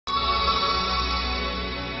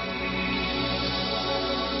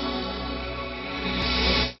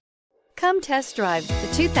Come test drive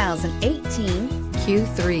the 2018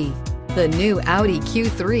 Q3. The new Audi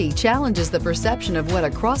Q3 challenges the perception of what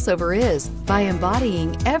a crossover is by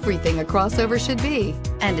embodying everything a crossover should be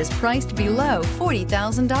and is priced below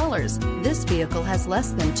 $40,000. This vehicle has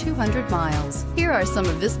less than 200 miles. Here are some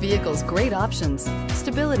of this vehicle's great options: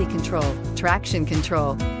 stability control, traction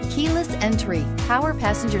control, keyless entry, power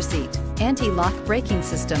passenger seat, anti-lock braking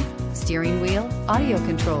system, steering wheel audio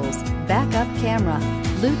controls, backup camera,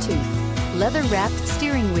 Bluetooth, leather-wrapped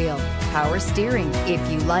steering wheel, power steering. If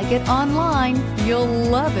you like it online, you'll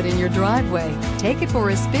love it in your driveway. Take it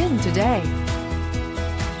for a spin today.